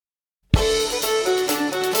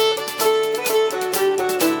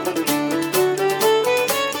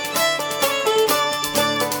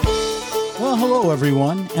Hello,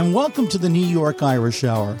 everyone, and welcome to the New York Irish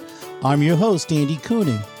Hour. I'm your host, Andy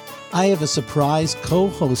Cooney. I have a surprise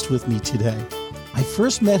co-host with me today. I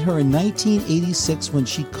first met her in 1986 when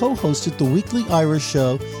she co-hosted the Weekly Irish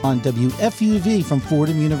Show on WFUV from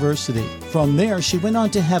Fordham University. From there, she went on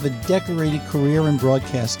to have a decorated career in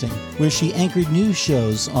broadcasting, where she anchored news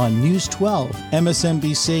shows on News 12,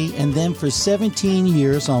 MSNBC, and then for 17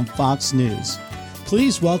 years on Fox News.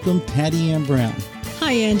 Please welcome Patty Ann Brown.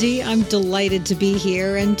 Hi, Andy. I'm delighted to be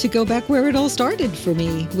here and to go back where it all started for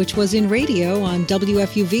me, which was in radio on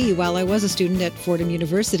WFUV while I was a student at Fordham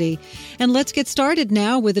University. And let's get started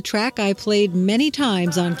now with a track I played many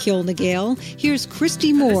times on Ceol na Gael. Here's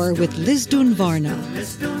Christy Moore with Lisdoon Bharna.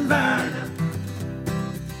 Lisdoon Bharna.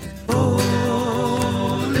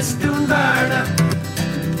 Oh, Lisdoon Bharna.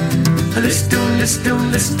 Lisdoon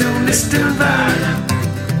Bharna.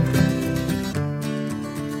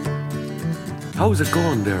 How's it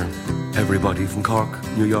going there, everybody from Cork,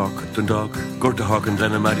 New York, Dundalk, Gortahawk and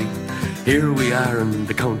Glenamaddy? Here we are in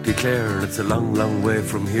the County Clare, and it's a long, long way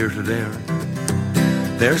from here to there.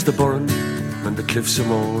 There's the Burren, and the Cliffs of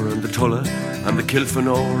Moher, and the Tulla, and the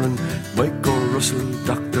Kilfenore, and Michael Russell,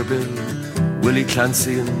 Dr. Bill, Willie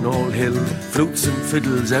Clancy and Noel Hill, flutes and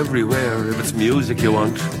fiddles everywhere. If it's music you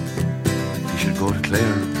want, you should go to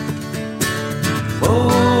Clare.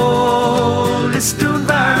 Oh, Lisdoon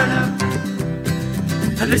Bharna.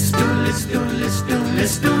 Lisdoon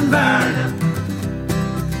Bharna.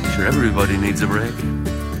 Sure, everybody needs a break.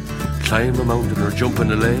 Climb a mountain or jump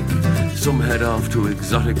in a lake. Some head off to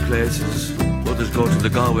exotic places. Others go to the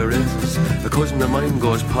Galway races. A cousin of mine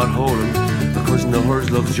goes potholing. A cousin of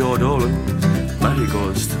hers loves Joe Dolan. Matty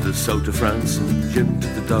goes to the south of France, and Jim to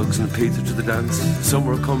the dogs and Peter to the dance.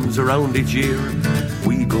 Summer comes around each year.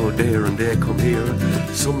 We go there and they come here.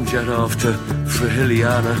 Some jet off to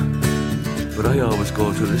Frahiliana, but I always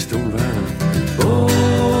go to Lisdoon Bharna. Oh,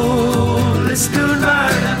 Lisdoon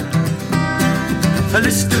Bharna.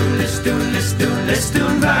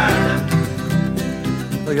 Lisdoon Bharna.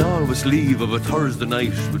 I always leave of a Thursday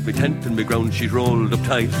night with me tent and me ground sheet rolled up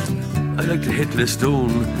tight. I like to hit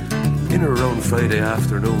Lisdoon in or around Friday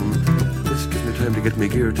afternoon. This gives me time to get my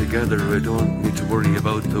gear together. I don't need to worry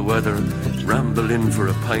about the weather. Ramble in for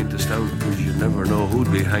a pint of stout, cause you never know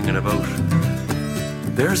who'd be hanging about.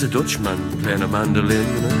 There's a Dutchman playing a mandolin,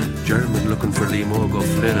 and a German looking for Liam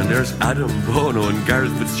O'Gauffin, and there's Adam Bono and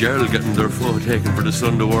Gareth Fitzgerald getting their photo taken for the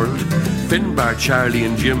Sunday World. Finbar, Charlie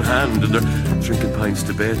and Jim Hand, and they're drinking pints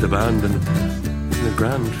to bait the band, and isn't it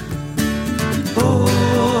grand? Oh,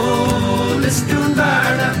 Lisdoon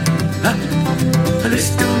Bharna.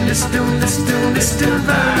 Lisdoon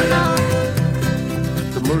Bharna.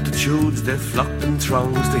 The multitudes, they flocked in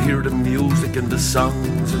throngs to hear the music and the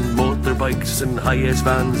songs, and motorbikes and high-ace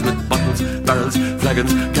vans with bottles, barrels,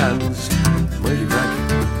 flagons, cans. Mighty crack.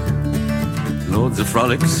 Loads of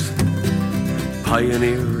frolics,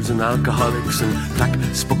 pioneers and alcoholics, and Black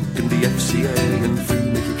Spuck in the FCA, and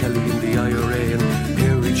Free Mickey Kelly in the IRA, and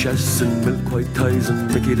hairy chests and milk white ties,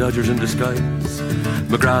 and Mickey Dodgers in disguise.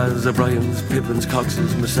 McGraths, O'Briens, Pippins,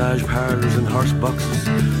 Coxes, massage parlours and horse boxes.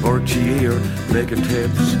 RTE are making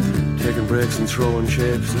tapes, taking breaks and throwing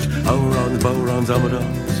shapes. There's Aurons, Bowrons,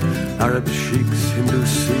 Amadons, Arab sheiks, Hindu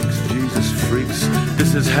Sikhs, Jesus freaks.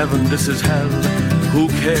 This is heaven, this is hell. Who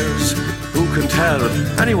cares? Who can tell?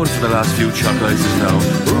 Anyone for the last few chalk ices now.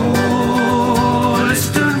 Oh,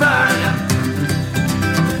 Lisdoon Bharna.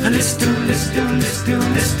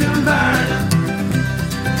 Lisdoon Bharna.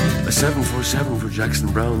 A 747 for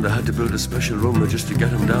Jackson Brown. They had to build a special rumba just to get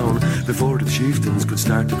him down before the chieftains could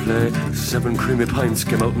start to play. 7 creamy pints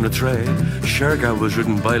came out in a tray. Shergar was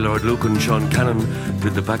ridden by Lord Lucan. Sean Cannon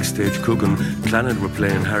did the backstage cooking. Clannad were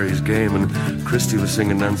playing Harry's Game, and Christy was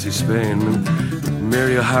singing Nancy Spain. And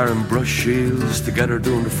Mary O'Hara and Brush Shields together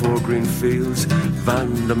doing the 4 Green Fields.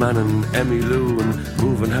 Van de Man and Emmy Lou and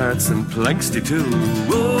Moving Hearts and Planksty too.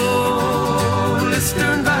 Whoa,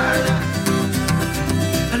 Lisdoon Bharna.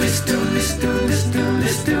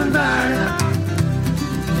 Lisdoon Bharna.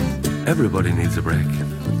 Everybody needs a break.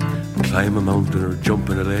 Climb a mountain or jump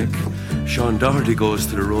in a lake. Sean Doherty goes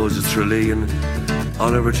to the Roses Tralee, and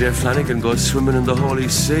Oliver J. Flanagan goes swimming in the Holy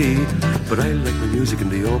See. But I like my music in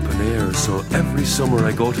the open air, so every summer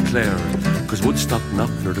I go to Clare, cause Woodstock,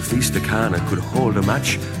 Knockn or the Feast of Cana could hold a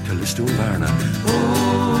match to Lisdoon Bharna.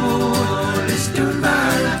 Oh, Lisdoon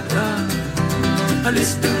Bharna.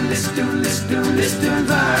 Lisdoon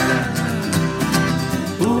Bharna.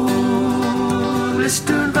 Ooh,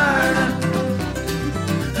 Lisdoon Bharna.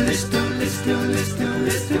 Lisdoon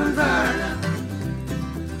Bharna.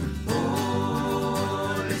 Oh,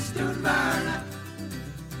 Lisdoon Bharna.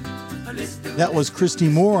 Lisdoon That was Christy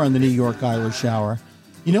Moore on the New York Irish Hour.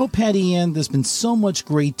 You know, Patty Ann, there's been so much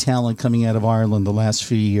great talent coming out of Ireland the last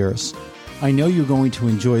few years. I know you're going to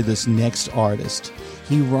enjoy this next artist.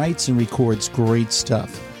 He writes and records great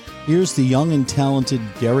stuff. Here's the young and talented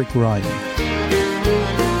Derek Ryan.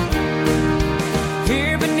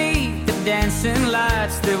 Here beneath the dancing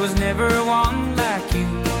lights, there was never one like you.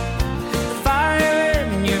 The fire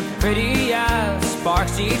in your pretty eyes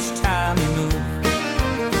sparks each time you move.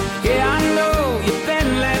 Yeah, I know you've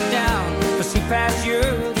been let down, but see past your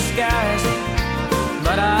disguise.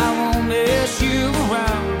 But I won't mess you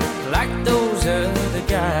around like those other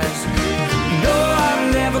guys. No,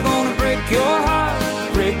 I'm never gonna break your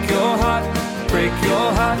heart, break your heart, break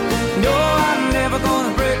your heart. No, I'm never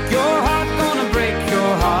gonna break your heart, gonna break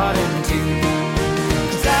your heart in two.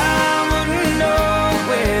 'Cause I wouldn't know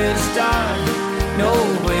where to start, know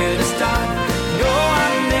where to start. No,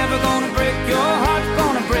 I'm never gonna break your heart,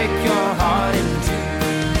 gonna break your heart in two.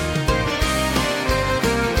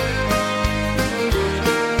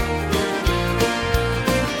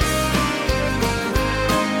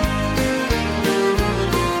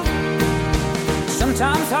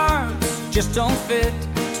 Sometimes hearts just don't fit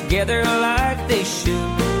together like they should,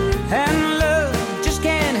 and love just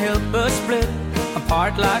can't help but split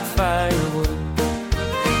apart like firewood.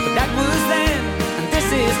 But that was then, and this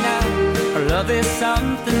is now. Our love is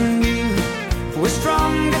something new. We're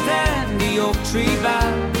stronger than the oak tree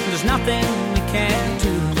bough. There's nothing we can't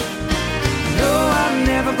do. No, I'm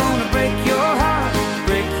never gonna break your heart,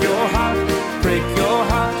 break your heart, break your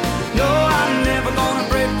heart. No, I'm never gonna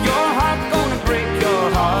break your heart, gonna break your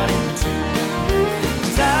heart in two.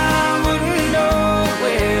 'Cause I wouldn't know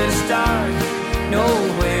where to start, know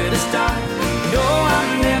where to start. No,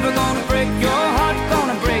 I'm never gonna break your heart,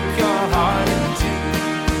 gonna break your heart in two.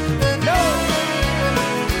 No.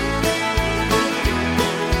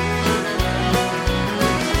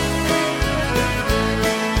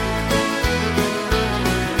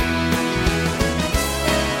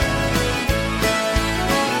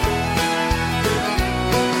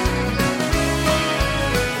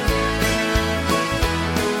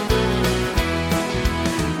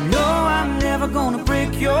 No, I'm never gonna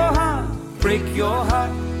break your heart, break your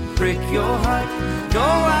heart, break your heart. No,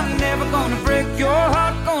 I'm never gonna break your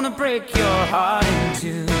heart, gonna break your heart in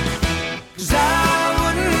two. 'Cause I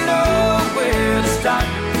wouldn't know where to start,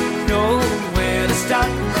 know where to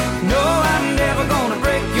start. No, I'm never gonna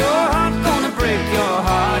break your heart, gonna break your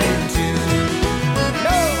heart in two.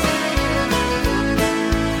 No.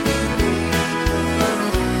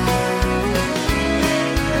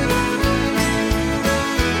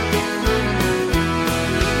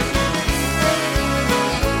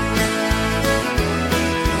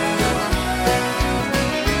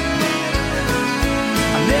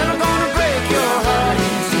 I'm never gonna break your heart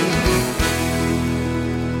in two.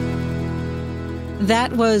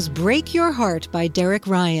 That was Break Your Heart by Derek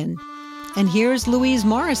Ryan. And here's Louise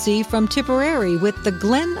Morrissey from Tipperary with The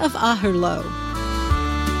Glen of Aherlow.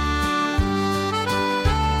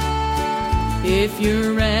 If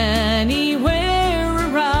you're anywhere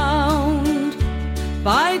around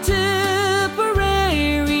by Tipperary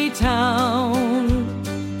town,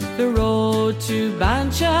 the road to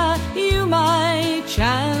Bancha you might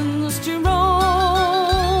chance to roam.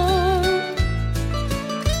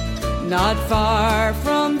 Not far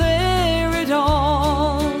from there at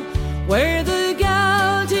all, where the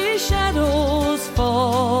gouty shadows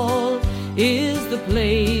fall, is the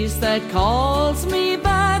place that calls me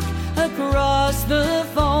back across the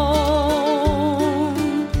foam.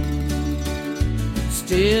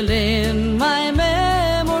 Still in my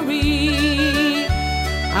memory,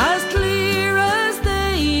 as clear as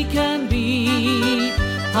they can be,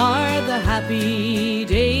 are the happy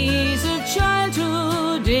days of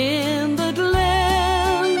childhood in the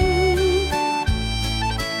glen,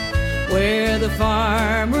 where the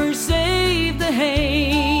farmers saved the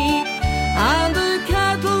hay and the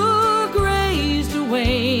cattle grazed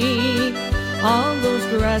away on those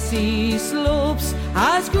grassy slopes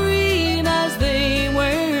as green as they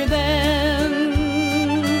were then.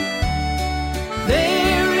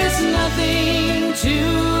 There is nothing to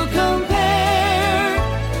compare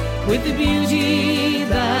with the beauty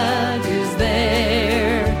that is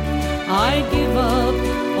there. I'd give up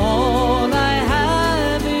all I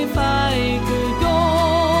have if I could go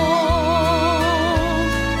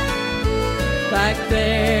back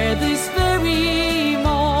there this very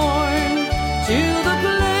morn to the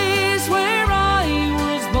place where I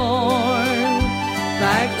was born,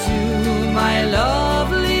 back to my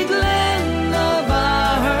lovely Glen of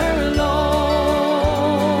Aherlow.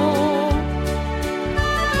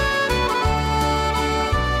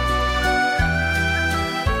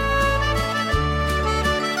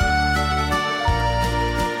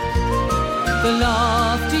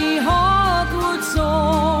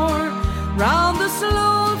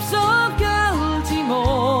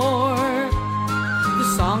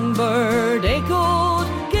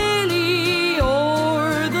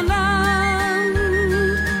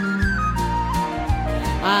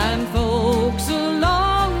 and folks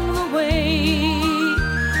along the way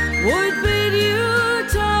would bid you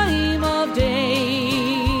time of day.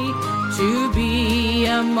 To be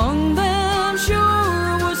among them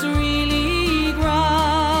sure was really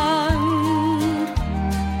grand.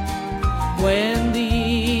 When the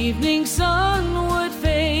evening sun would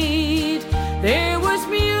fade, there was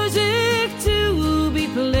music to be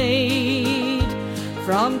played,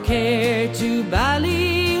 from Care to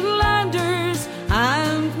Ballylanders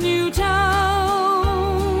and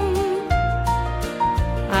Newtown.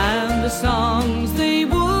 And the songs they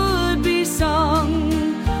would be sung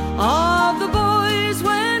of the boys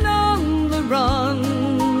when on the run,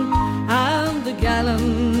 and the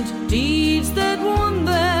gallant deeds that won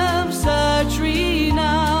them such renown.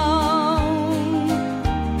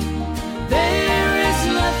 There is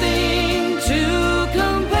nothing to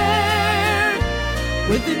compare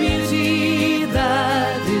with the beauty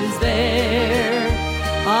that is there.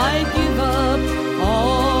 I'd give up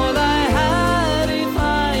all I had if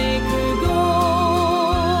I could go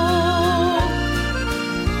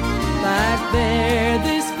back there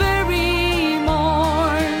this very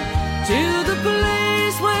morn to the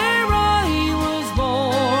place where I was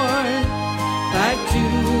born, back to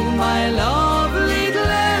my lovely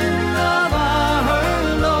Glen of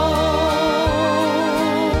Aherlow,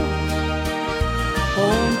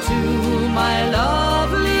 home to my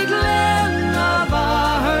lovely Glen of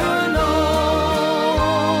Aherlow.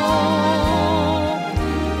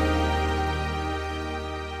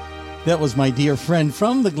 That was my dear friend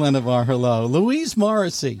from the Glen of Aherlow, Louise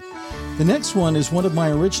Morrissey. The next one is one of my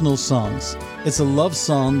original songs. It's a love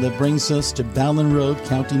song that brings us to Ballan Road,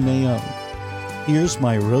 County Mayo. Here's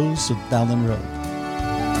My Rose of Ballan Road.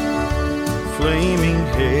 Flaming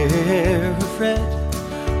hair of red,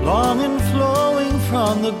 long and flowing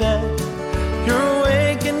from the bed, you're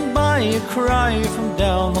awakened by a cry from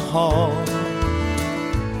down the hall.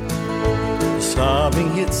 The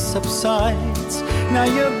sobbing it subsides, now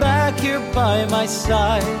you're back here by my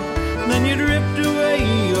side. Then you drift away,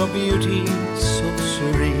 your beauty so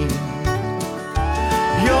serene.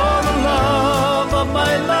 You're the love of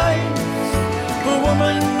my life, the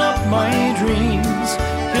woman of my dreams.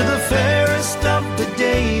 You're the fairest of the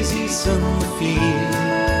daisies in the field,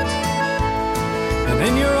 and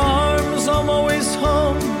in your arms I'm always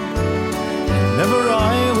home, and never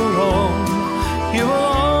I will roam. You will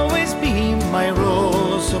always be my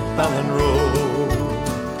Rose of Ballan Road.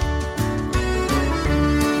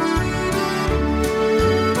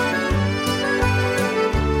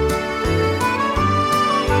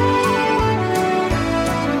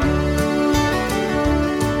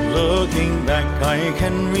 Looking back, I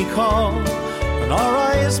can recall when our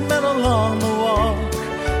eyes met along the walk.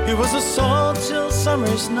 It was a salt-chill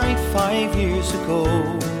summer's night 5 years ago.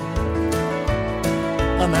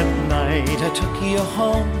 On that night I took you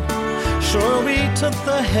home. Sure, we took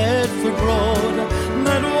the Headford Road,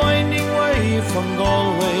 that winding way from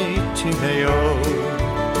Galway to Mayo.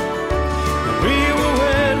 We were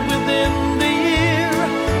wed within the year,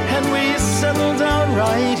 and we settled down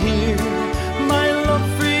right here. My love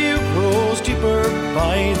for you grows deeper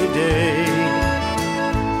by the day.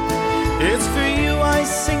 It's for you I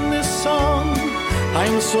sing this song.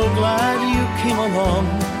 I'm so glad you came along.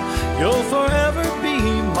 You'll forever be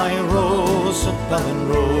my Rose of Ballan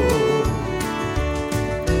Road.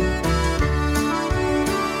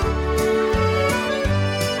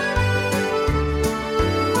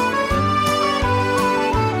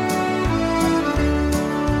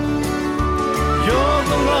 You're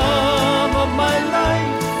the love of my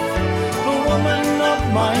life, the woman of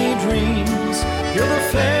my dreams. You're the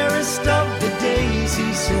fairest of the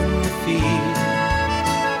daisies in the field,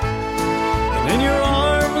 and in your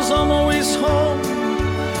arms I'm always home,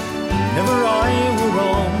 never I will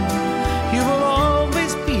roam. You will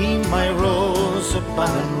always be my Rose of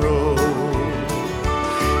Ballan Road.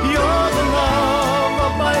 You're the love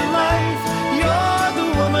of my life, you're the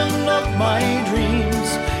woman of my dreams.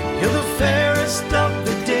 You're the fairest of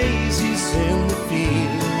the daisies in the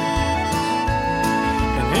field,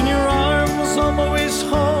 and in your arms I'm always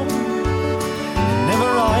home, and never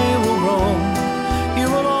I will roam. You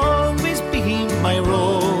will always be my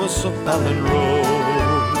Rose of Ballan Road.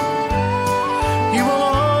 You will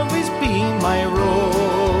always be my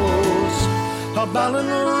Rose of Ballan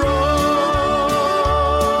Road.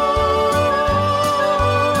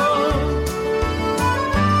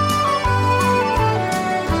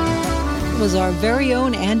 Was our very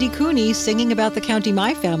own Andy Cooney singing about the county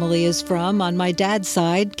my family is from on my dad's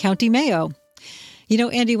side, County Mayo. You know,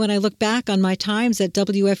 Andy, when I look back on my times at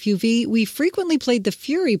WFUV, we frequently played the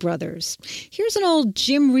Fury Brothers. Here's an old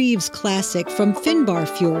Jim Reeves classic from Finbar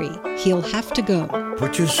Fury, He'll Have to Go.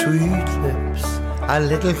 Put your sweet lips a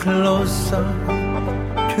little closer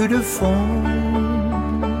to the phone.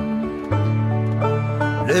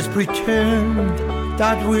 Let's pretend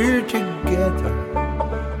that we're together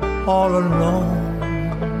all alone.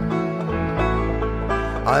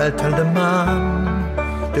 I'll tell the man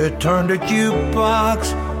to turn the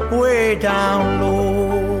jukebox way down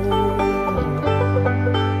low,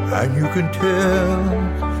 and you can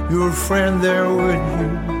tell your friend there with you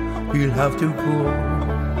he'll have to go.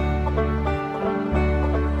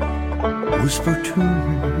 Whisper to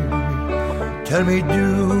me, tell me,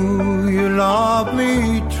 do you love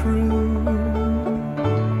me true?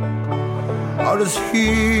 Or does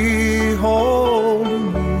he hold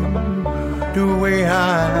you the way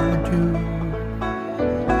I do?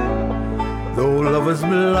 Though love is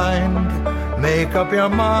blind, make up your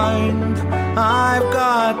mind, I've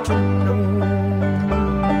got to know.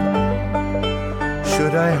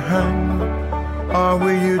 Should I hang up, or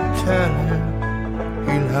will you tell him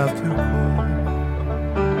he'll have to go?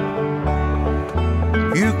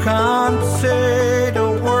 You can't say the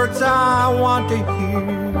words I want to hear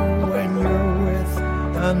when you're with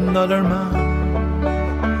another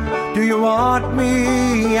man. Do you want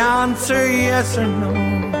me? Answer yes or no.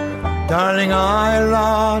 Darling, I'll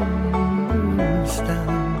understand.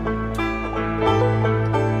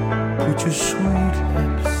 Put your sweet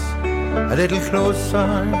lips a little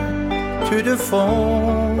closer to the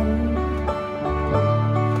phone.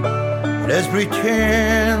 Let's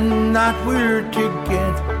pretend that we're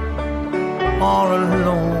together all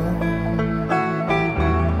alone.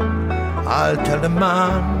 I'll tell the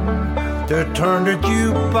man to turn the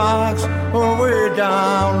jukebox way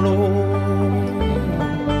down low,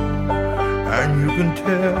 and you can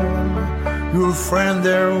tell your friend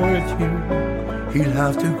there with you he'll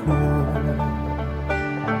have to go.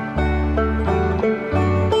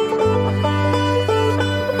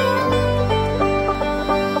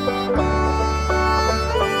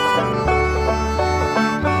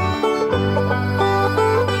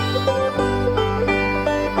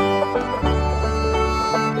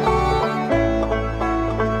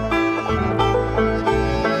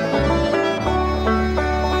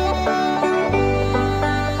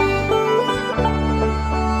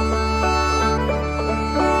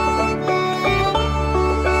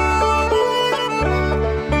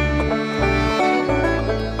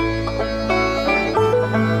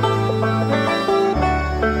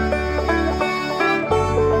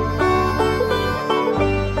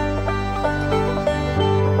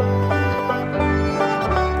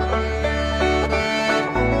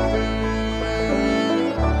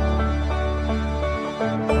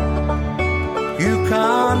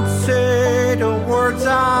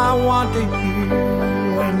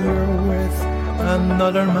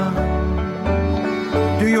 Another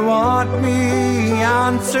man. Do you want me?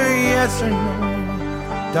 Answer yes or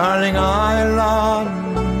no. Darling, I'll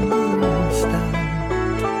understand.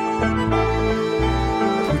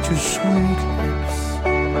 Put your sweet lips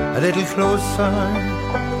a little closer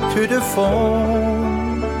to the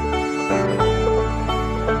phone.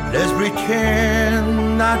 Let's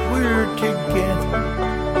pretend that we're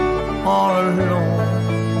together all alone.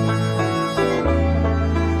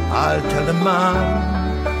 I'll tell the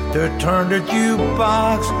man to turn the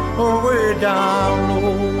jukebox way down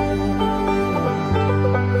low,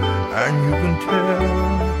 and you can tell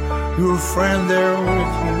your friend there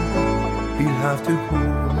with you he'll have to go,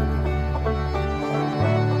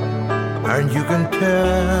 and you can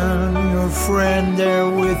tell your friend there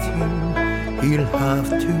with you he'll have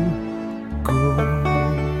to go.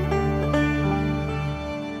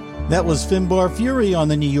 That was Finbar Fury on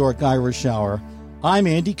the New York Irish Hour. I'm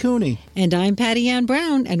Andy Cooney. And I'm Patty Ann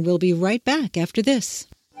Brown, and we'll be right back after this.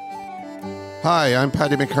 Hi, I'm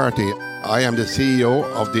Paddy McCarthy. I am the CEO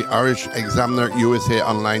of the Irish Examiner USA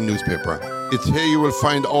online newspaper. It's here you will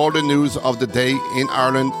find all the news of the day in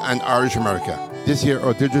Ireland and Irish America. This year,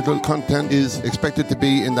 our digital content is expected to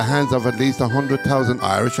be in the hands of at least 100,000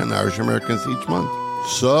 Irish and Irish Americans each month.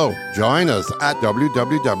 So, join us at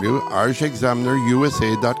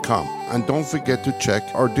www.irishexaminerusa.com, and don't forget to check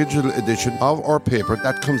our digital edition of our paper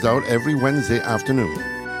that comes out every Wednesday afternoon.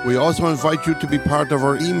 We also invite you to be part of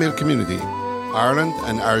our email community. Ireland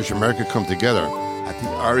and Irish America come together at the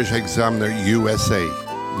Irish Examiner USA.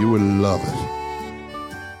 You will love it.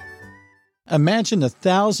 Imagine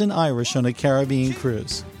 1,000 Irish on a Caribbean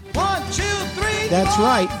cruise. 1, 2, 3. That's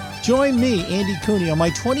right. Join me, Andy Cooney, on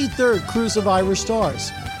my 23rd Cruise of Irish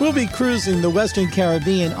Stars. We'll be cruising the Western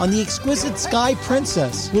Caribbean on the exquisite Sky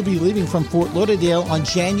Princess. We'll be leaving from Fort Lauderdale on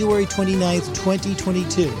January 29th,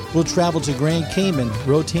 2022. We'll travel to Grand Cayman,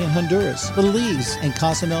 Roatan, Honduras, Belize, and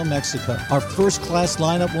Cozumel, Mexico. Our first-class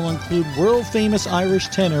lineup will include world-famous Irish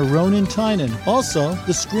tenor Ronan Tynan. Also,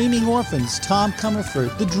 the Screaming Orphans, Tom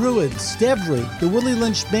Comerford, the Druids, Debris, the Willie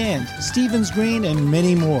Lynch Band, Stevens Green, and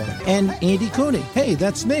many more. And Andy Cooney. Hey,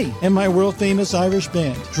 that's me. And my world-famous Irish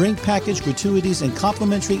band. Drink package, gratuities, and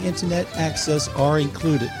complimentary internet access are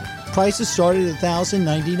included. Prices start at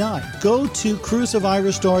 $1,099. Go to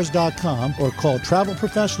cruiseofirishstars.com or call travel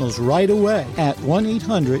professionals right away at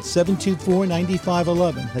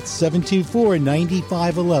 1-800-724-9511. That's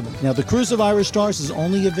 724-9511. Now, the Cruise of Irish Stars is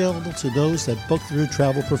only available to those that book through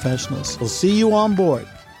travel professionals. We'll see you on board.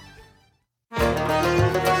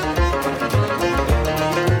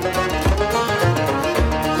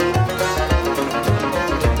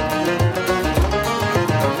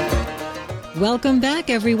 Welcome back,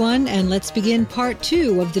 everyone, and let's begin part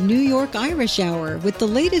 2 of the New York Irish Hour with the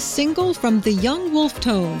latest single from the Young Wolf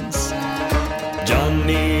Tones.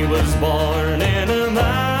 Johnny was born in a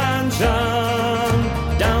mansion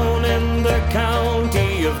down in the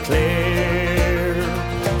county of Clare,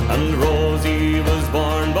 and Rosie was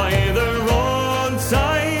born by the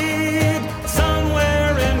roadside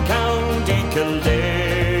somewhere in County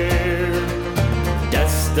Kildare.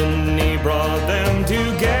 Destiny brought them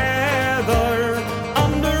together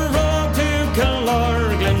on the road to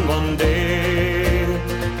Killarglen one day.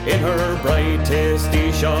 In her bright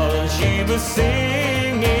tasty shawl she was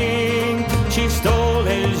singing, she stole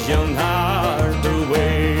his young heart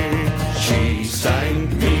away. She sang,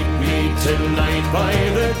 "Meet me tonight by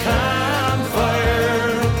the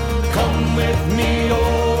campfire, come with me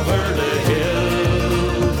over the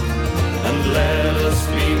hill, and let us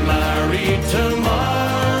be married tomorrow.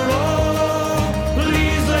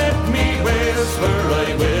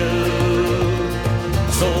 I will."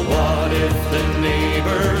 So what if the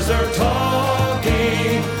neighbors are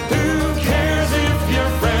talking? Who cares if your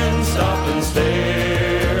friends stop and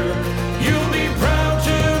stare? You'll be proud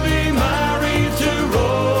to be married to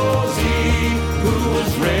Rosie, who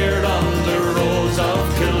was reared on the roads of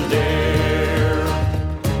Kildare.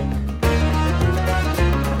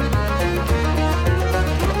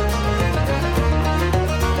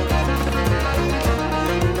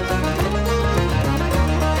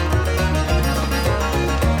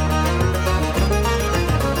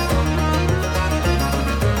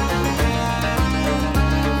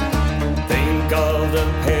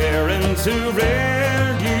 Who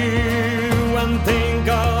reared you, and think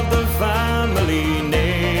of the family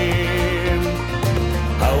name.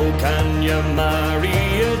 How can you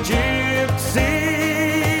marry a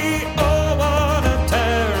gypsy? Oh, what a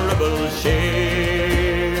terrible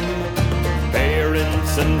shame.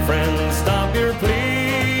 Parents and friends, stop your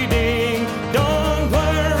pleading. Don't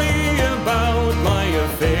worry about my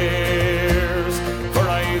affairs, for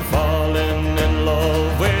I've fallen in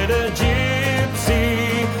love with a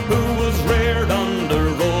gypsy who was reared on the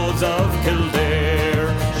roads of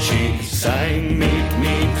Kildare. She sang, "Meet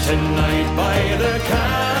me tonight by the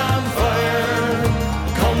campfire,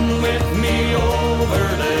 come with me over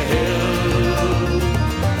the hill,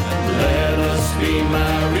 let us be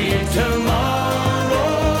married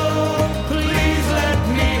tomorrow. Please let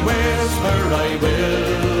me whisper I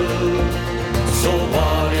will." So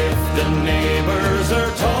what if the neighbors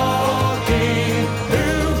are talking? Who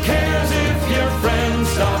cares if your friends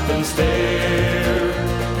stop and stare?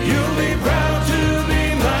 You'll be proud to be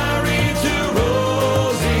married to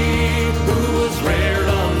Rosie, who was reared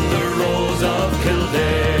on the roads of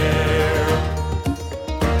Kildare.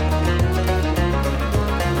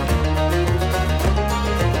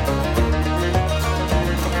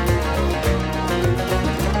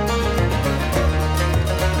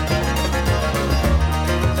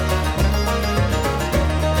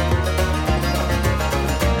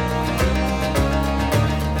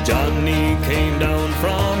 Johnny came down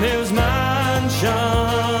from his mansion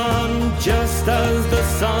just as the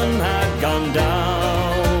sun had gone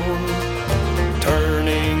down,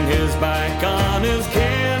 turning his back on his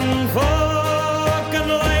kinfolk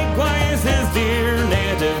and likewise his dear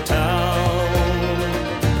native town,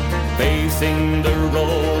 facing the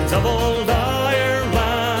roads of old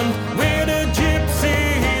Ireland with a gypsy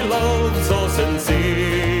he loved so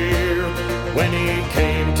sincere. When he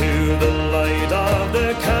came to the light of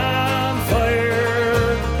the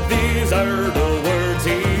campfire, these are the words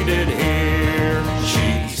he did hear. She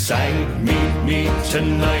sang, "Meet me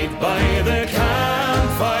tonight by the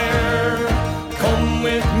campfire, come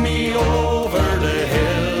with me over the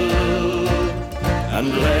hill, and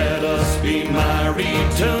let us be married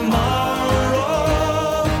tomorrow.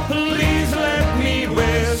 Please let me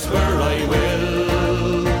whisper, I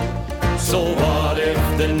will. So what if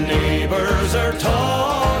the neighbors are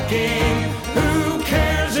talking? Who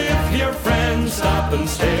cares if your friends stop and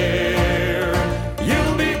stare?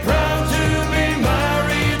 You'll be proud to be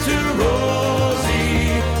married to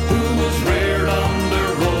Rosie, who was reared on the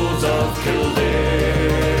roads of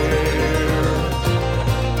Kildare.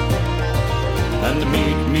 And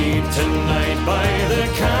meet me tonight by the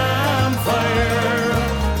campfire.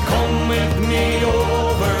 Come with me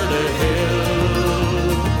over the hill.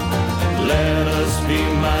 Let us be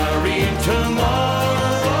married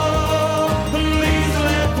tomorrow. Please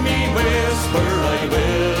let me whisper, I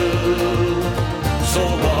will. So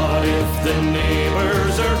what if the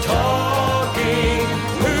neighbors are talking?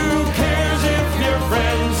 Who cares if your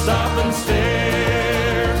friends stop and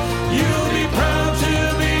stare? You'll be proud to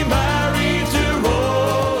be married to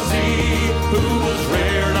Rosie, who was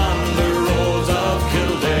reared on the roads of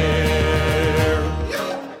Kildare.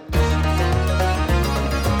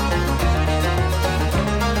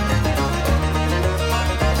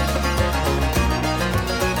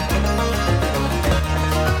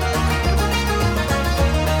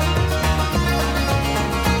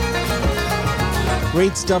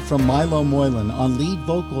 Great stuff from Milo Moylan on lead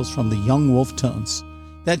vocals from the Young Wolf Tones.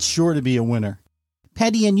 That's sure to be a winner.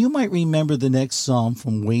 Patty, and you might remember the next song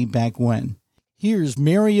from way back when. Here's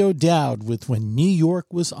Mary O'Dowd with When New York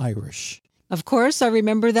Was Irish. Of course, I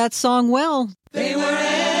remember that song well. They were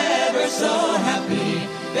ever so happy,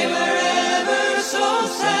 they were ever so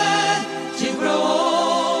sad to grow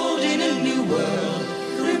old in a new world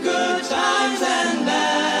through good times and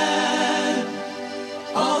bad.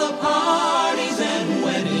 All the parties and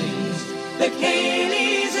weddings, the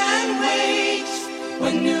Cayleys and wakes,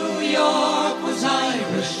 when New York was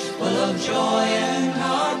Irish, full of joy and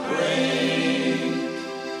heartbreak.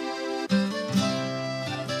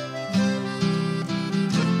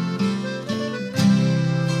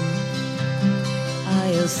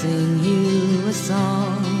 I'll sing you a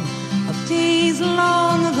song of days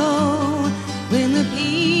long ago, when the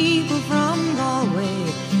people from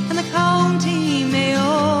Galway and the county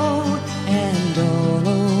Mayo and all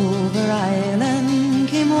over Ireland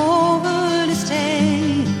came over to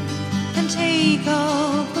stay and take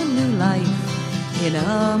up a new life in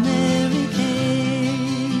America.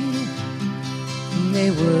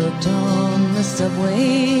 They worked on the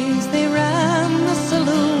subways, they ran the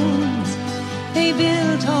saloons, they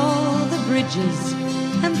built all the bridges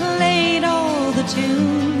and played all the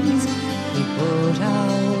tunes. They put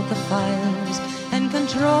out the fires and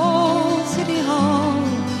controlled City Hall.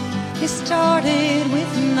 They started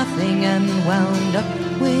with nothing and wound up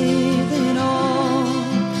with it all.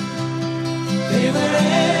 They were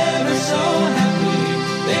ever so happy,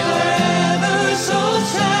 they were ever so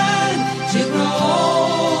sad to grow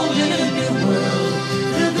old in a new world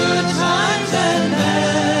through good times and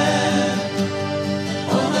bad.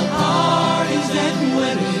 All the parties and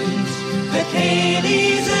weddings, the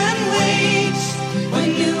Cayleys and wakes, when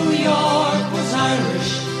New York was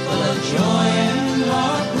Irish, full of joy and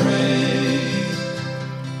heartbreak.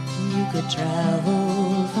 You could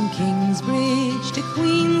travel from Kingsbridge to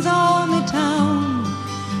Queen's Army Town,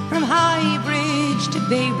 from High Bridge to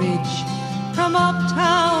Bay Ridge, from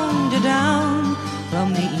uptown to down,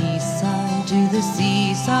 from the east side to the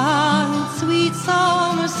seaside, sweet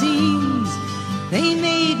summer scenes. They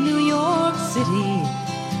made New York City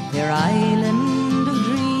their island of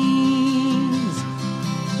dreams.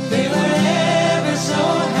 They were ever so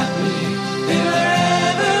happy, they were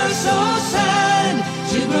ever so sad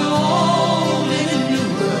to grow old in a new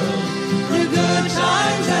world through good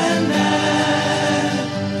times and bad.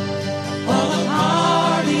 All the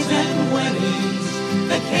parties and weddings,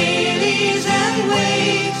 the Cayleys and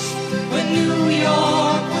wakes, when New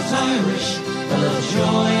York was Irish, full of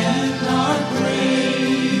joy and heartbreak.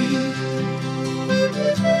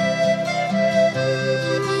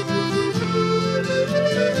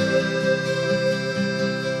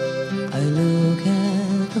 I look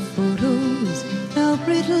at the photos, how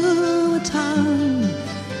brittle a town,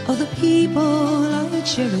 of the people I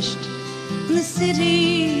cherished, and the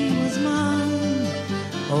city was mine.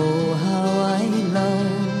 Oh, how I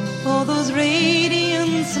love all those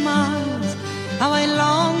radiant smiles, how I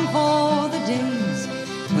long for the days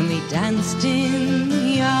when we danced in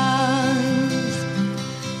the aisles.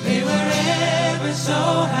 They were ever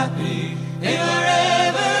so happy, they were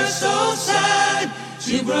ever so sad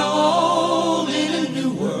to grow old in a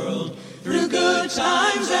new world through good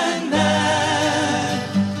times and bad.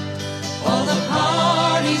 All the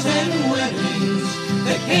parties and weddings,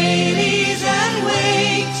 the Cayleys and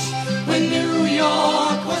wakes, when New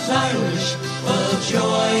York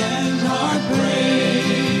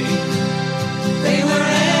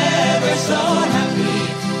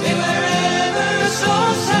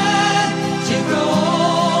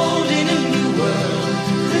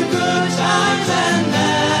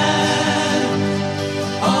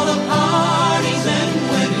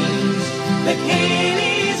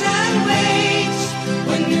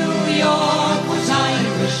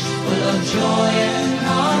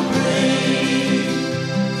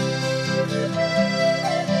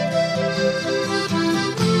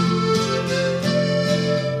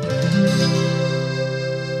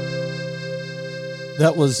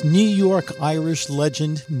That was New York Irish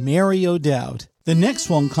legend Mary O'Dowd. The next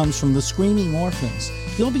one comes from the Screaming Orphans.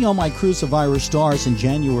 He'll be on my cruise of Irish Stars in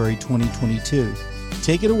January 2022.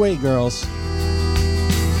 Take it away, girls.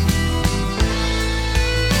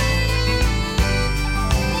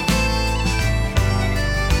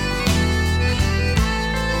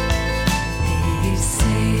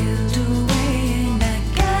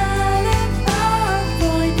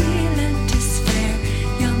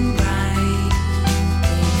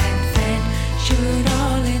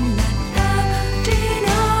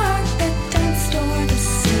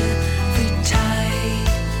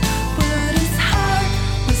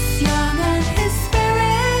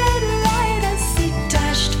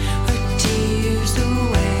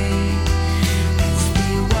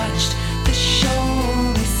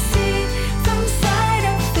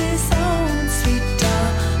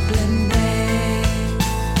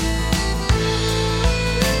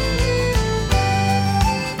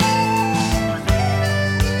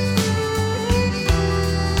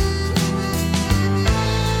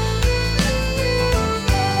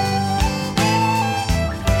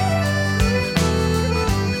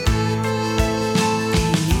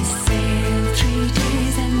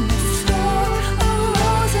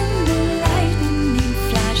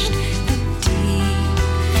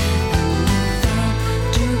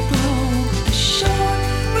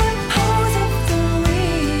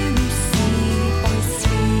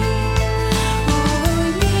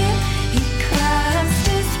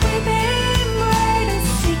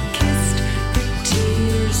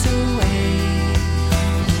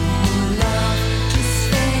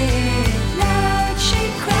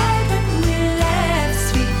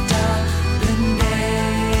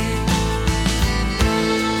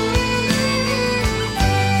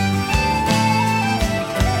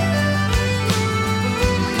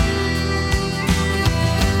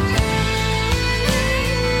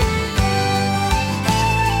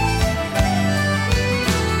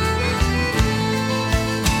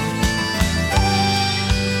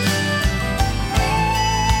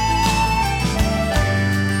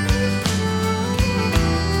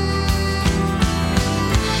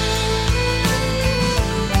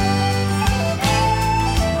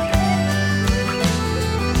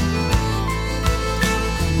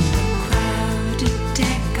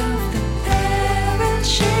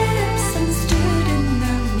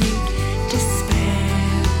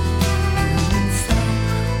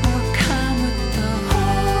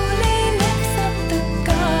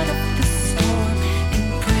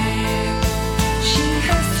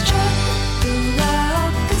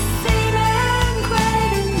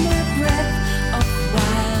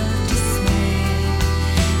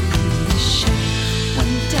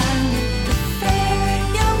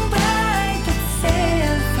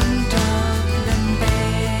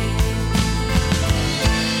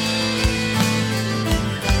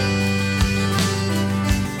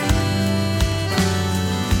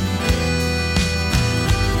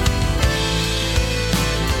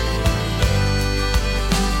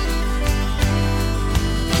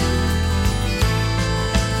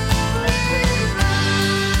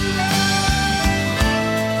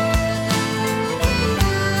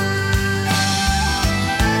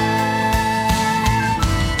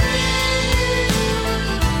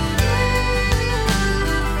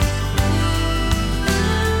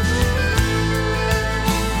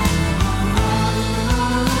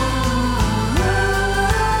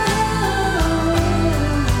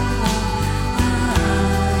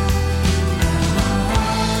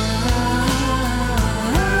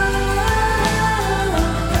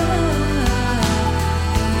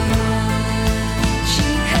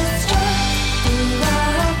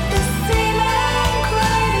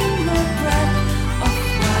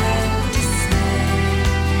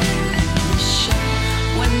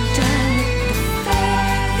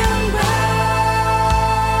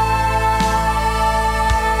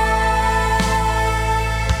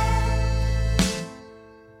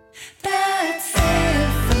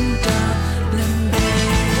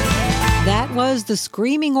 was the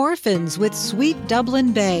Screaming Orphans with Sweet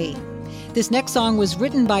Dublin Bay. This next song was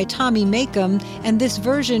written by Tommy Makem, and this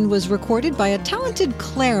version was recorded by a talented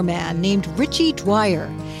Clare man named Richie Dwyer.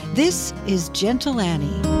 This is Gentle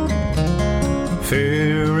Annie.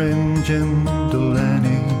 Fair and gentle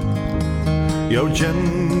Annie, your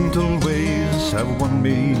gentle ways have won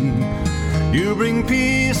me. You bring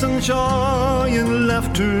peace and joy and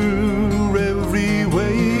laughter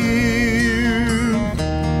everywhere.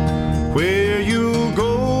 Where you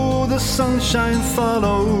go, the sunshine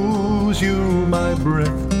follows you, my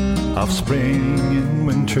breath of spring and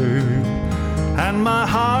winter. and my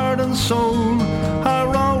heart and soul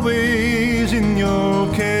are always in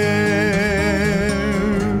your care.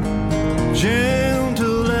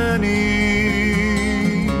 Gentle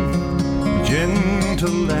Annie,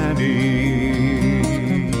 gentle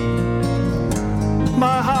Annie,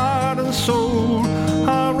 my heart and soul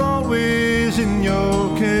are always in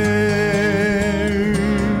your care.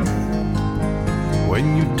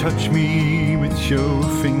 When you touch me with your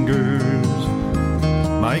fingers,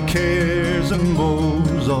 my cares and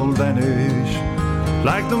woes all vanish,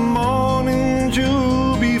 like the morning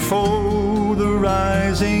dew before the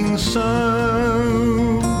rising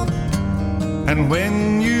sun. And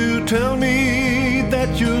when you tell me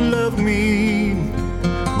that you love me,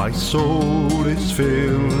 my soul is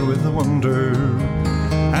filled with wonder,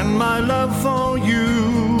 and my love for you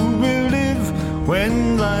will live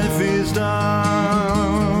when life is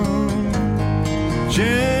done.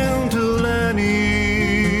 Gentle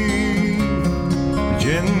Annie,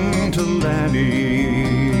 gentle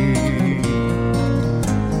Annie,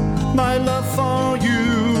 my love for you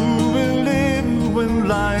will live when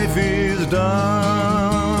life is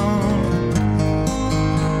done.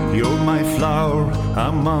 You're my flower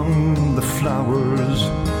among the flowers,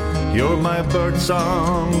 you're my bird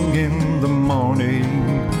song in the morning,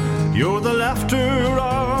 you're the laughter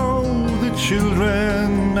of the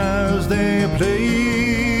children as they play.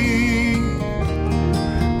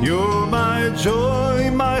 You're my joy,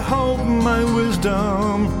 my hope, my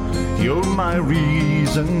wisdom, you're my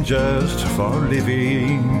reason just for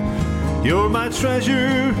living. You're my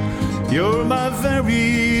treasure, you're my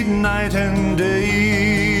very night and day.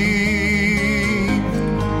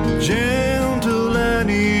 Gentle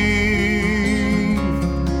Annie,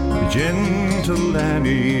 gentle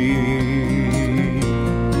Annie,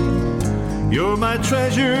 you're my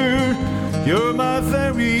treasure, you're my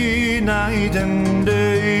very night and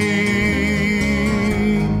day.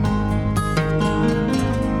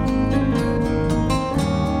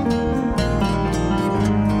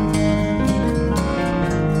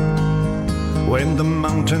 When the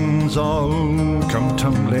mountains all come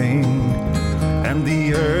tumbling and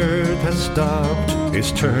the earth has stopped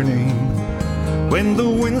its turning, when the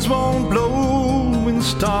winds won't blow and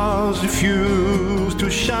stars refuse to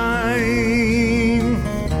shine,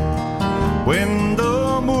 when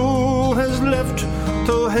the moon has left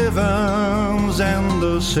the heavens and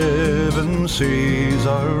the seven seas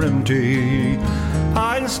are empty,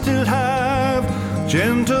 I'll still have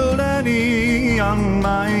gentle Annie on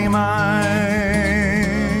my mind.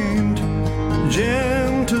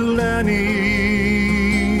 Gentle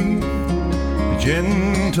Annie,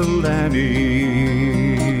 gentle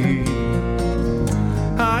Annie,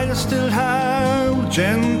 I still have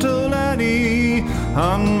gentle Annie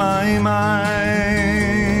on my mind.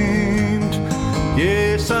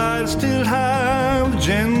 Yes, I'll still have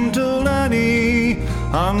gentle Annie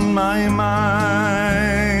on my mind.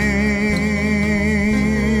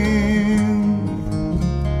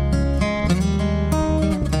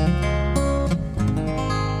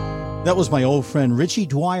 That was my old friend Richie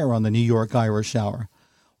Dwyer on the New York Irish Hour.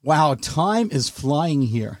 Wow, time is flying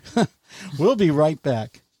here. We'll be right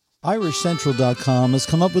back. IrishCentral.com has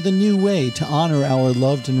come up with a new way to honor our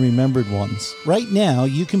loved and remembered ones. Right now,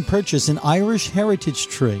 you can purchase an Irish heritage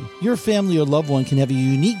tree. Your family or loved one can have a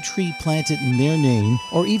unique tree planted in their name,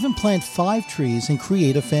 or even plant 5 trees and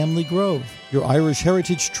create a family grove. Your Irish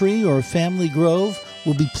heritage tree or family grove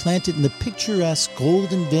will be planted in the picturesque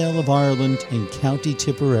Golden Vale of Ireland in County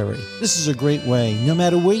Tipperary. This is a great way, no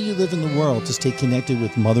matter where you live in the world, to stay connected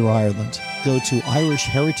with Mother Ireland. Go to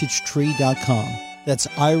IrishHeritageTree.com. That's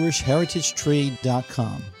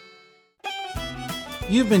IrishHeritageTree.com.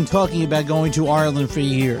 You've been talking about going to Ireland for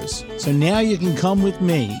years, so now you can come with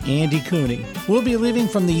me, Andy Cooney. We'll be leaving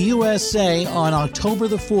from the USA on October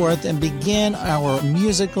the 4th and begin our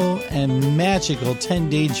musical and magical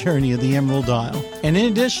 10-day journey of the Emerald Isle. And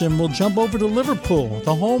in addition, we'll jump over to Liverpool,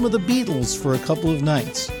 the home of the Beatles, for a couple of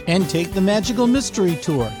nights, and take the Magical Mystery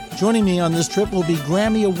Tour. Joining me on this trip will be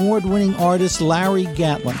Grammy Award-winning artist Larry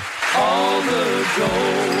Gatlin. All the gold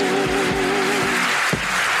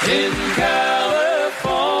in California.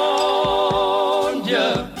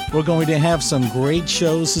 We're going to have some great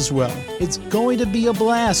shows as well. It's going to be a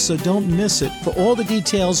blast, so don't miss it. For all the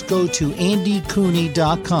details, go to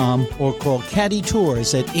andycooney.com or call Caddy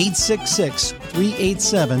Tours at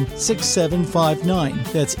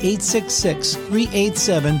 866-387-6759. That's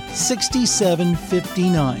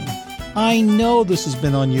 866-387-6759. I know this has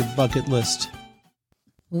been on your bucket list.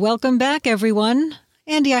 Welcome back, everyone.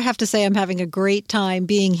 Andy, I have to say I'm having a great time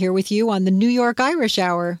being here with you on the New York Irish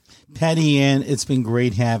Hour. Patty Ann, it's been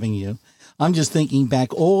great having you. I'm just thinking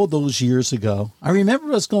back all those years ago. I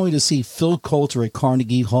remember us going to see Phil Coulter at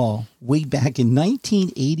Carnegie Hall way back in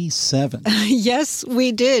 1987. Yes,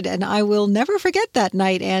 we did. And I will never forget that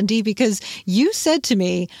night, Andy, because you said to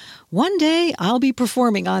me, one day I'll be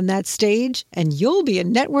performing on that stage and you'll be a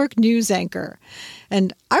network news anchor.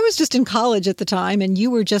 And I was just in college at the time and you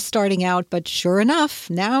were just starting out. But sure enough,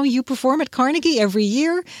 now you perform at Carnegie every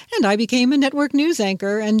year and I became a network news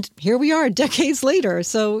anchor. And here we are decades later.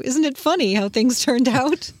 So isn't it funny how things turned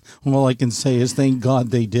out? All I can say is thank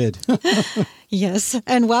God they did. Yes.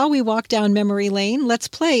 And while we walk down memory lane, let's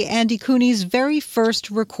play Andy Cooney's very first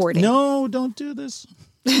recording. No, don't do this.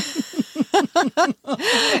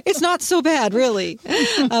 It's not so bad, really.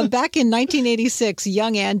 Back in 1986,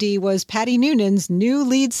 young Andy was Patty Noonan's new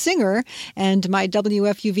lead singer, and my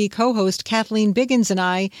WFUV co-host Kathleen Biggins and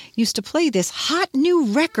I used to play this hot new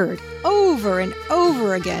record over and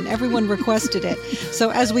over again. Everyone requested it.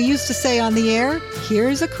 So as we used to say on the air,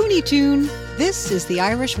 here's a Cooney tune. This is the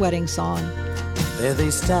Irish wedding song. There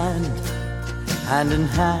they stand, hand in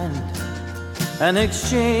hand, and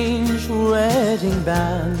exchange wedding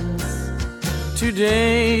bands.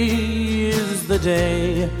 Today is the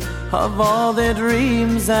day of all their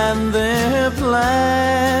dreams and their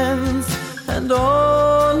plans, and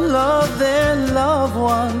all of their loved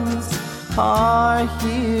ones are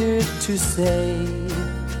here to say,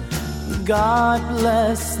 God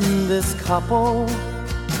bless this couple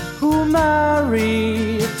who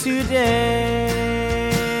marry today.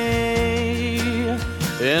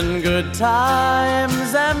 In good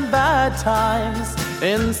times and bad times,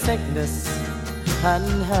 in sickness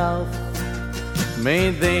and health,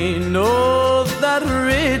 may they know that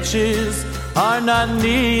riches are not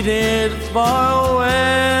needed for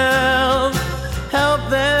wealth. Help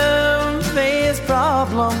them face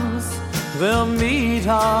problems they'll meet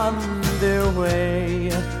on their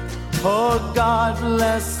way. Oh, God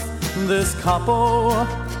bless this couple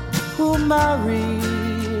who marry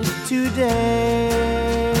today.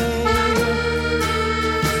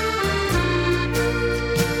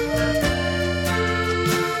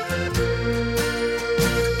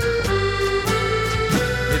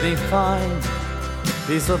 They find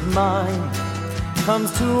peace of mind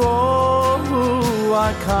comes to all who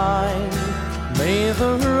are kind. May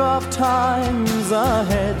the rough times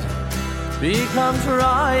ahead become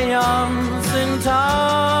triumphs in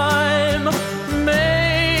time.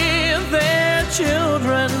 May their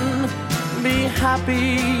children be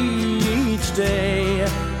happy each day.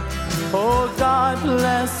 Oh, God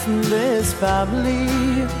bless this family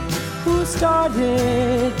who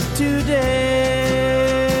started today.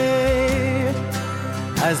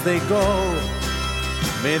 As they go,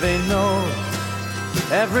 may they know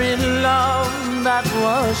every love that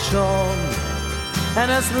was shown.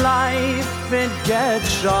 And as life it gets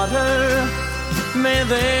shorter, may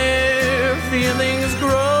their feelings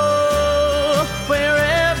grow.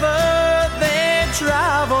 Wherever they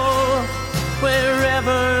travel,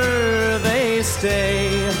 wherever they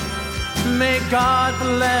stay, may God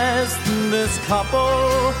bless this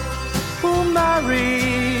couple who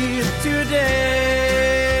marry today.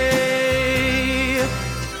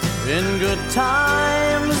 In good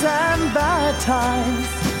times and bad times,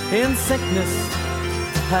 in sickness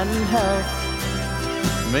and health,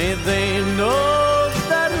 may they know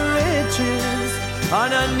that riches are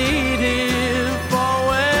not needed for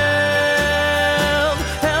wealth.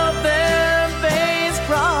 Help them face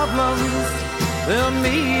problems they'll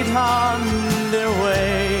meet on their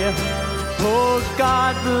way. Oh,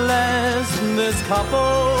 God bless this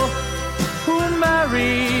couple who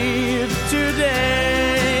married today.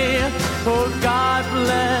 Oh, God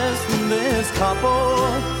bless this couple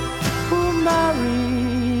who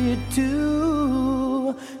married today.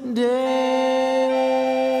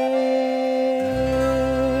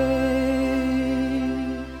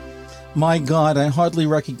 My God, I hardly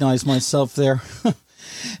recognize myself there.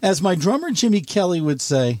 As my drummer Jimmy Kelly would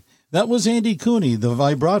say, that was Andy Cooney, the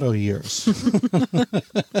vibrato years.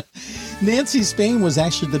 Nancy Spain was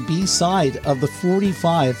actually the B-side of the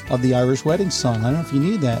 45 of the Irish wedding song. I don't know if you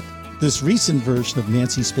knew that. This recent version of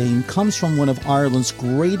Nancy Spain comes from one of Ireland's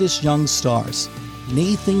greatest young stars,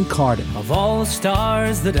 Nathan Carden. Of all the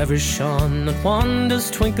stars that ever shone, not one does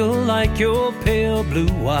twinkle like your pale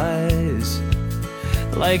blue eyes.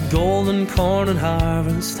 Like golden corn and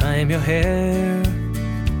harvest time, your hair.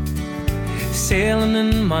 Sailing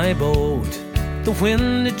in my boat, the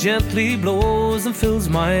wind it gently blows and fills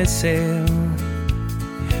my sail.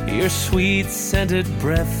 Your sweet scented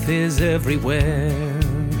breath is everywhere.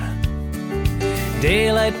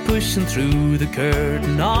 Daylight pushing through the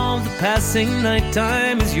curtain of the passing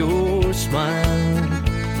nighttime is your smile.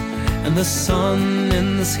 and the sun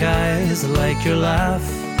in the skies like your laugh.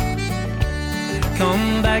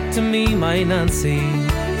 Come back to me, my Nancy,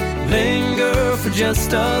 linger for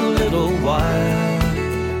just a little while.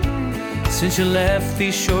 Since you left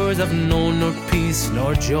these shores, I've known nor peace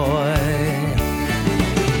nor joy.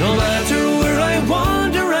 No matter where I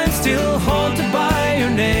wander, I'm still haunted by your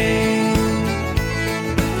name.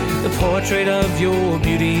 The portrait of your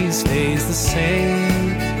beauty stays the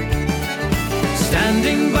same.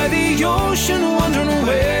 Standing by the ocean, wondering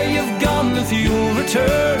where you've gone, if you'll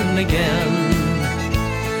return again.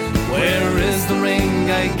 Where is the ring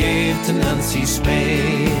I gave to Nancy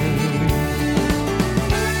Spain?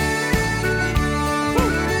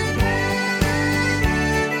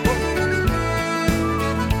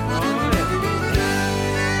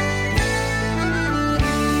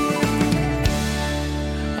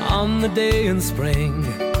 On the day in spring,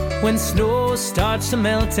 when snow starts to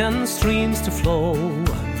melt and streams to flow,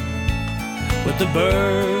 with the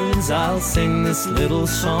birds I'll sing this little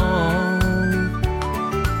song.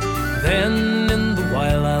 Then in the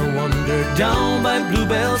while I'll wander down by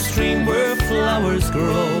Bluebell Stream where flowers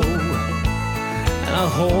grow, and I'll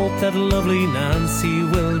hope that lovely Nancy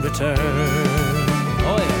will return.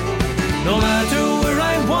 Oh yeah. No matter where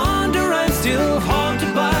I wander, I'm still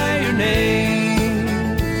haunted by your name.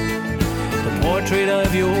 The portrait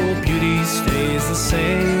of your beauty stays the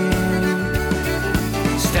same.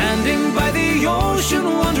 Standing by the ocean,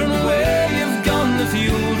 wondering where you've gone, if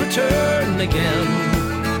you'll return again.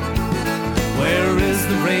 Where is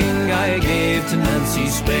the ring I gave to Nancy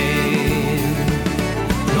Spain?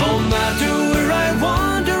 No matter where I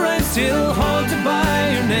wander, I'm still haunted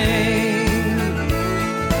by your name.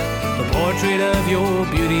 The portrait of your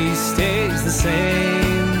beauty stays the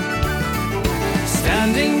same.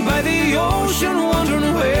 Standing by the ocean,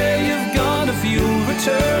 wondering where you've gone, if you'll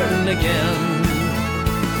return again.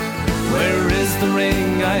 Where is the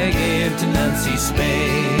ring I gave to Nancy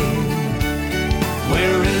Spain?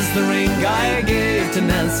 Where is the ring I gave to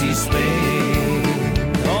Nancy Spain?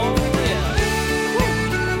 Oh, yeah.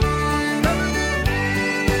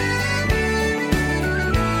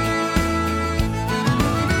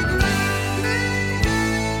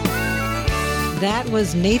 That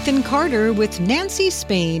was Nathan Carter with Nancy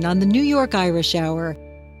Spain on the New York Irish Hour.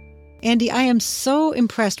 Andy, I am so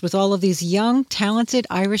impressed with all of these young, talented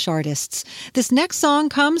Irish artists. This next song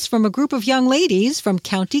comes from a group of young ladies from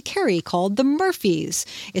County Kerry called the Murphys.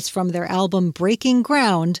 It's from their album Breaking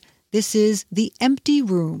Ground. This is The Empty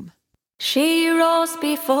Room. She rose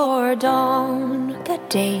before dawn that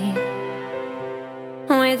day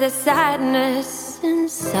with a sadness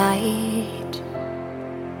inside.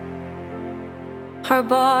 Her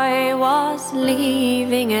boy was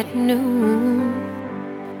leaving at noon.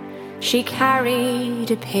 She carried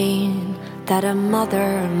a pain that a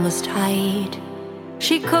mother must hide.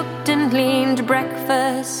 She cooked and cleaned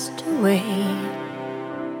breakfast away,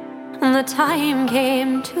 and the time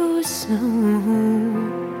came too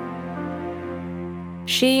soon.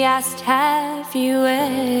 She asked, "Have you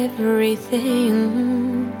everything?"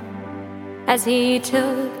 as he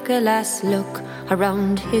took a last look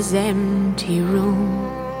around his empty room.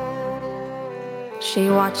 She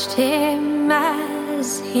watched him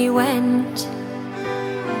as he went,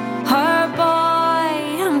 her boy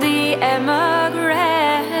and the emigrant.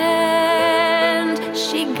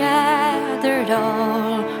 She gathered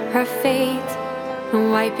all her faith,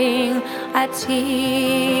 wiping a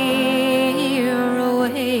tear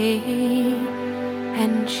away,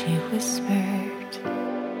 and she whispered,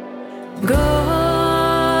 "Goodbye,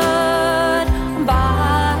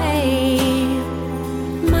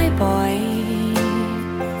 my boy.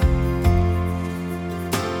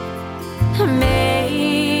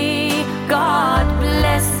 May God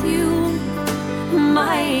bless you,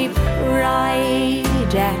 my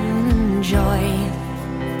pride and joy.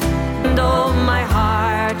 Though my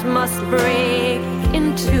heart must break in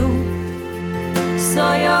two, so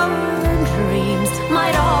your dreams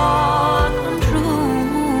might all come true.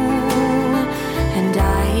 And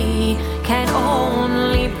I can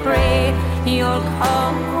only pray you'll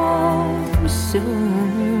come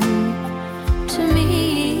soon to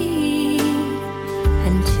me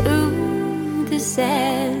and to this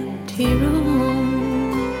empty room."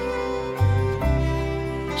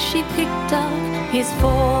 She picked up his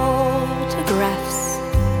photographs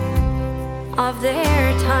of their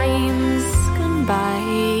times gone by,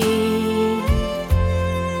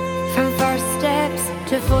 from first steps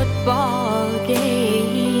to football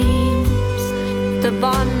games, the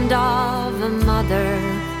bond of a mother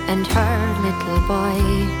and her little boy.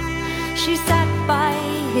 She sat by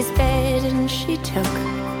his bed and she took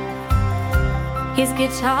his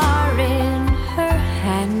guitar in her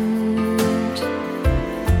hand.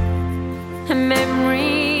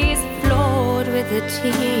 Memories flowed with the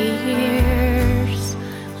tears.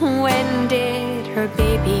 When did her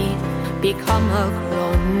baby become a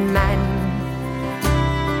grown man?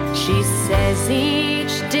 She says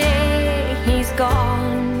each day he's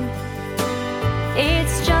gone,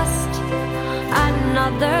 it's just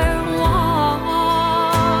another one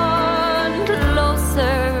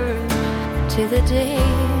closer to the day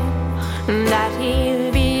that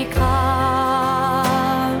he'll be coming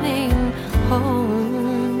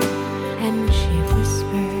home. And she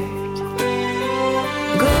whispered,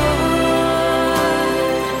 goodbye,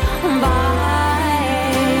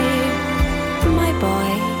 my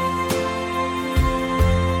boy.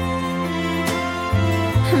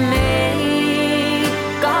 May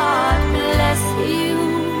God bless you,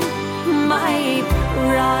 my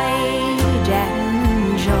pride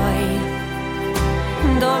and joy.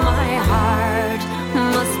 Though my heart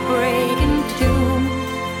must break in two,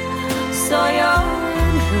 so your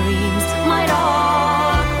dreams might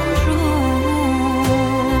all come true.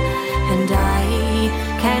 And I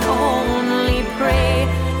can only pray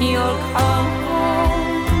you'll come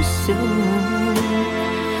home soon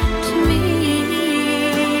to me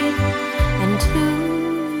and to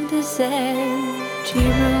this empty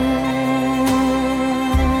room.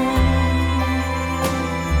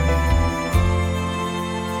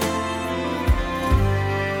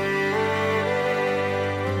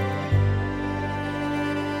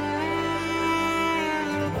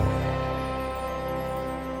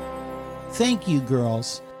 Thank you,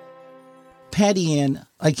 girls. Patty Ann,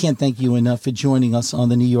 I can't thank you enough for joining us on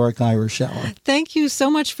the New York Irish Hour. Thank you so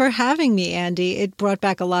much for having me, Andy. It brought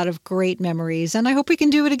back a lot of great memories, and I hope we can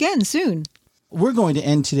do it again soon. We're going to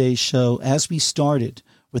end today's show as we started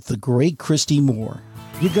with the great Christy Moore.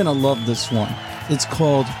 You're going to love this one. It's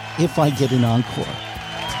called If I Get an Encore.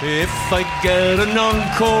 If I get an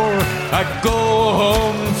encore, I go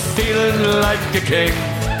home feeling like a king.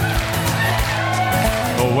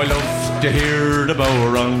 Oh, I love to hear the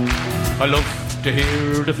bow rung, I love to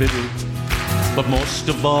hear the fiddle, but most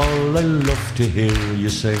of all I love to hear you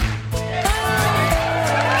sing.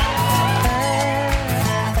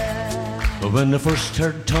 When I first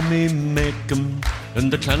heard Tommy make 'em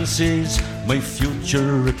and the Clancy's, my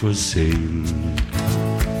future it was sealed.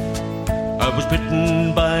 I was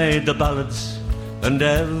bitten by the ballads, and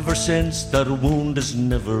ever since that wound has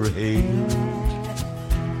never healed.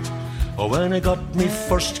 Oh, when I got me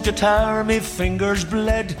first guitar, me fingers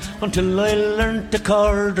bled until I learnt a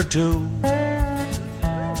chord or two.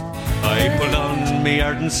 I pulled on me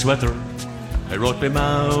ardent sweater, I wrote me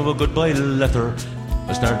ma a goodbye letter,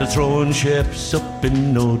 I started throwing shapes up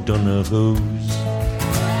in O'Donoghue's.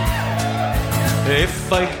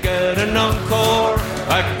 If I get an encore,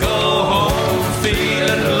 I go home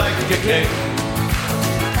feeling like a king.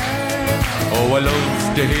 Oh, I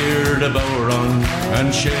love to hear the bow rung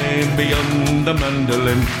and shame beyond the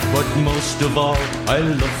mandolin, but most of all, I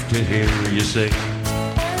love to hear you sing.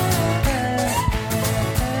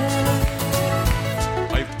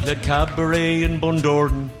 I played cabaret in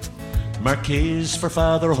Bundorden, marquees for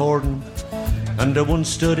Father Horden, and I once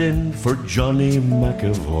stood in for Johnny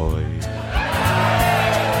McAvoy.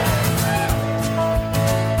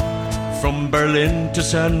 From Berlin to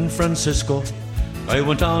San Francisco, I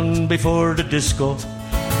went on before the disco,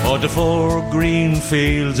 or the 4 green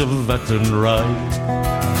fields of Athenry.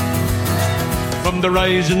 From the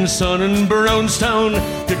rising sun in Brownstown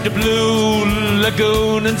to the blue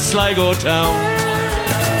lagoon in Sligo town,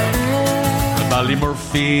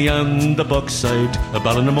 Ballymurphy and the Buckside,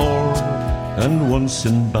 Ballinamore, and once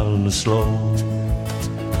in Ballinasloe.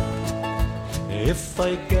 If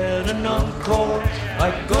I get an encore,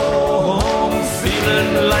 I go home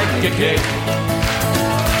feeling like a king.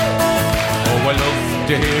 Oh, I love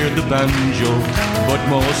to hear the banjo, but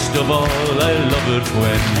most of all I love it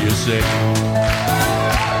when you sing.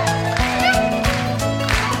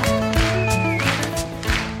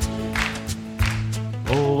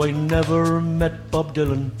 Oh, I never met Bob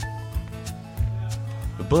Dylan,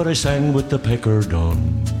 but I sang with the Pecker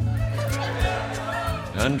Dawn.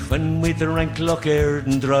 And when we drank Loch Aird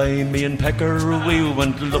and Dry, me and Pecker, we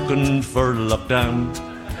went looking for Lockdown.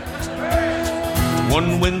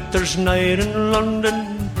 One winter's night in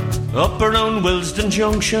London, up around Willesden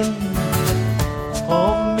Junction,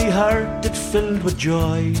 oh, me heart it filled with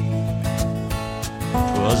joy.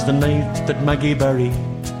 'Twas the night that Maggie Barry,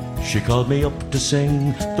 she called me up to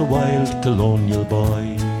sing The Wild Colonial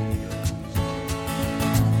Boy.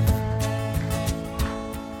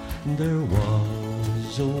 There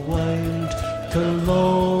was a wild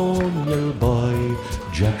colonial boy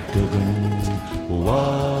Jack Duggan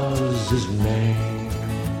was his name.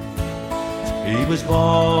 He was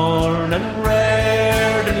born and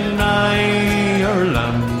reared in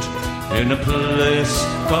Ireland in a place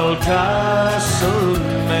called Castlemaine.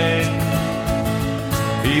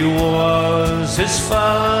 He was his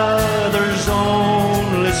father's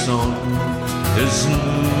only son, his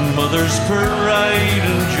mother's pride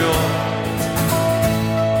and joy,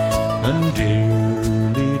 and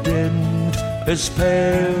dearly did his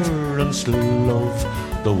parents love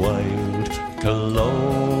the wild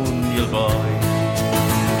colonial boy.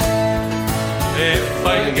 If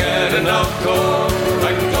I get a knock-on,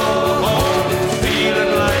 I go home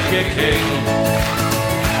feeling like a king.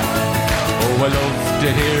 Oh, I love to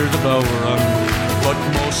hear the bow run, but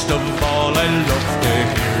most of all I love to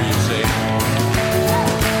hear you sing.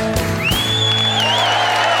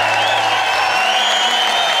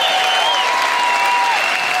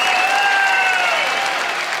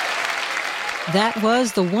 That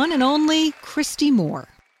was the one and only Christy Moore.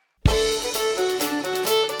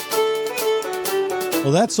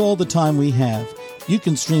 Well, that's all the time we have. You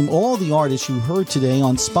can stream all the artists you heard today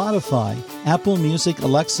on Spotify, Apple Music,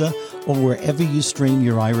 Alexa, or wherever you stream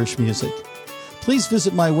your Irish music. Please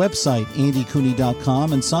visit my website,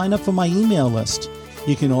 andycooney.com, and sign up for my email list.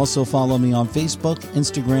 You can also follow me on Facebook,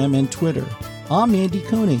 Instagram, and Twitter. I'm Andy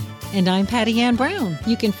Cooney. And I'm Patty Ann Brown.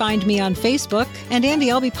 You can find me on Facebook. And Andy,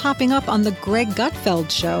 I'll be popping up on the Greg Gutfeld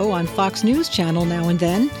Show on Fox News Channel now and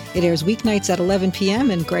then. It airs weeknights at 11 p.m.,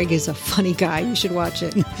 and Greg is a funny guy. You should watch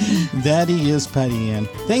it. That he is, Patty Ann.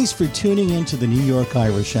 Thanks for tuning in to the New York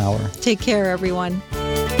Irish Hour. Take care, everyone.